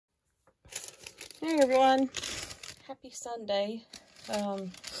Hey everyone, happy Sunday. Hope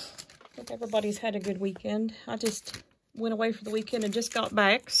everybody's had a good weekend. I just went away for the weekend and just got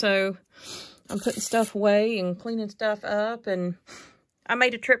back, so I'm putting stuff away and cleaning stuff up, and I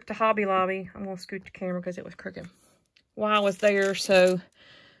made a trip to Hobby Lobby. I'm going to scoot the camera because it was crooked while I was there, so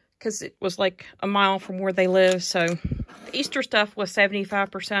because it was like a mile from where they live, so the Easter stuff was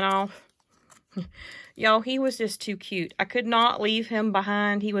 75% off. Y'all, he was just too cute. I could not leave him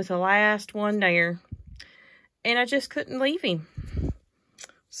behind. He was the last one there. And I just couldn't leave him.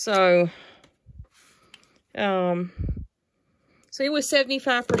 So it was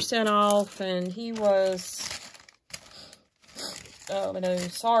 75% off, and he was, oh no,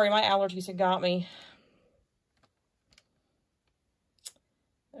 sorry, my allergies had got me.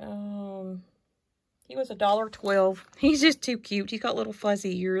 He was $1.12. He's just too cute. He's got little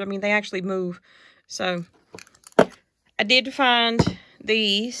fuzzy ears. I mean, they actually move. So I did find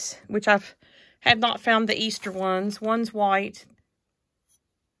these, which I've had not found the Easter ones. One's white,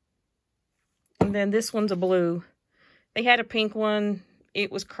 and then this one's a blue. They had a pink one.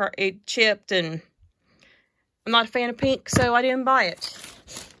 It chipped, and I'm not a fan of pink, so I didn't buy it.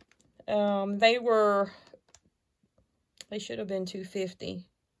 They should have been $2.50.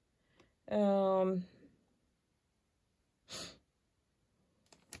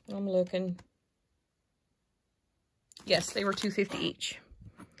 I'm looking. Yes, they were $2.50 each.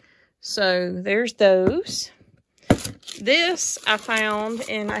 So there's those. This I found,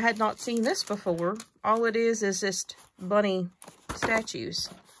 and I had not seen this before. All it is just bunny statues.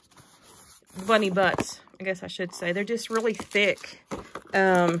 Bunny butts, I guess I should say. They're just really thick.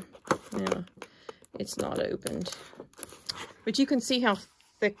 Yeah, it's not opened. But you can see how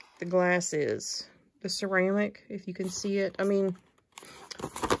thick the glass is. The ceramic, if you can see it. I mean,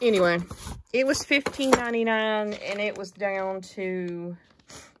 anyway, it was $15.99, and it was down to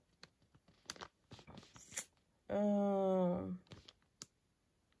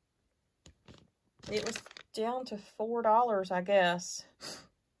 $4, I guess.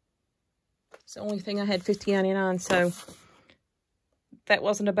 It's the only thing I had $15.99, so that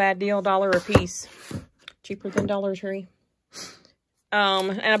wasn't a bad deal. $1 a piece, cheaper than Dollar Tree.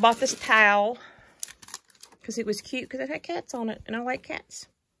 And I bought this towel because it was cute, because it had cats on it, and I like cats.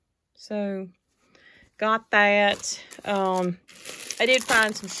 So, got that. I did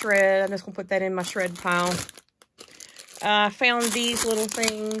find some shred. I'm just going to put that in my shred pile. I found these little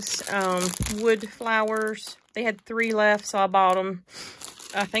things, wood flowers. They had 3 left, so I bought them.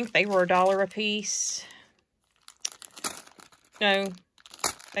 I think they were $1 a piece. No,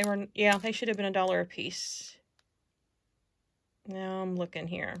 they should have been $1 a piece. Now I'm looking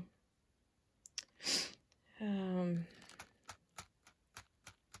here. I'm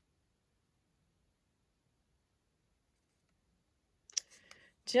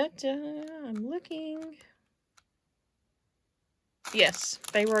looking. Yes,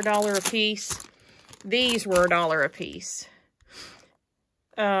 they were $1 a piece. These were $1 a piece.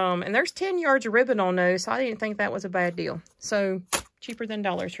 And there's 10 yards of ribbon on those, so I didn't think that was a bad deal. So, cheaper than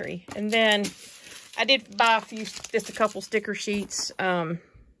Dollar Tree. And then I did buy just a couple sticker sheets.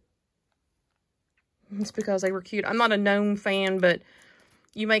 It's because they were cute. I'm not a gnome fan, but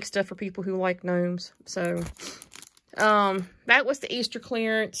you make stuff for people who like gnomes. So, that was the Easter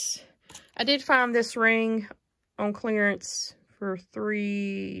clearance. I did find this ring on clearance for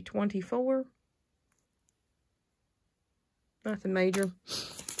 $3.24. Nothing major.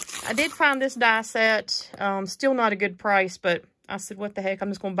 I did find this die set. Still not a good price, but I said, what the heck, I'm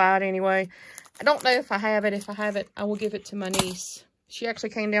just going to buy it anyway. I don't know if I have it. If I have it, I will give it to my niece. She actually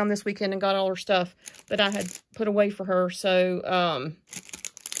came down this weekend and got all her stuff that I had put away for her. So,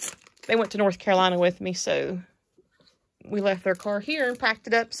 they went to North Carolina with me, so we left their car here and packed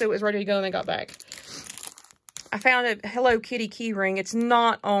it up so it was ready to go when they got back. I found a Hello Kitty key ring. It's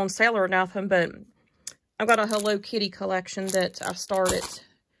not on sale or nothing, but I've got a Hello Kitty collection that I started.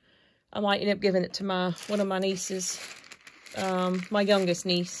 I might end up giving it to one of my nieces, my youngest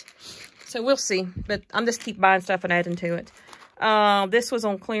niece. So we'll see, but I'm just keep buying stuff and adding to it. This was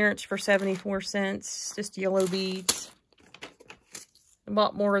on clearance for 74 cents, just yellow beads. I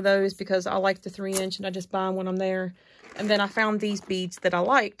bought more of those because I like the 3-inch, and I just buy them when I'm there. And then I found these beads that I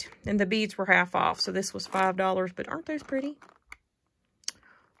liked, and the beads were half off, so this was $5, but aren't those pretty?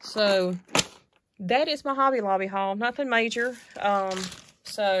 So that is my Hobby Lobby haul. Nothing major.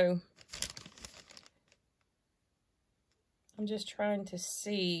 So I'm just trying to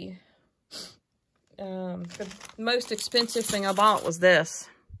see. The most expensive thing I bought was this.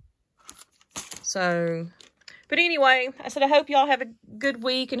 So, but anyway, I said I hope y'all have a good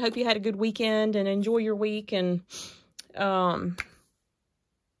week, and hope you had a good weekend and enjoy your week. And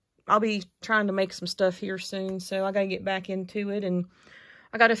I'll be trying to make some stuff here soon, so I got to get back into it, and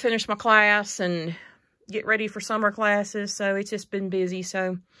I got to finish my class and get ready for summer classes, so it's just been busy.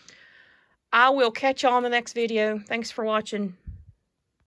 So I will catch y'all on the next video. Thanks for watching.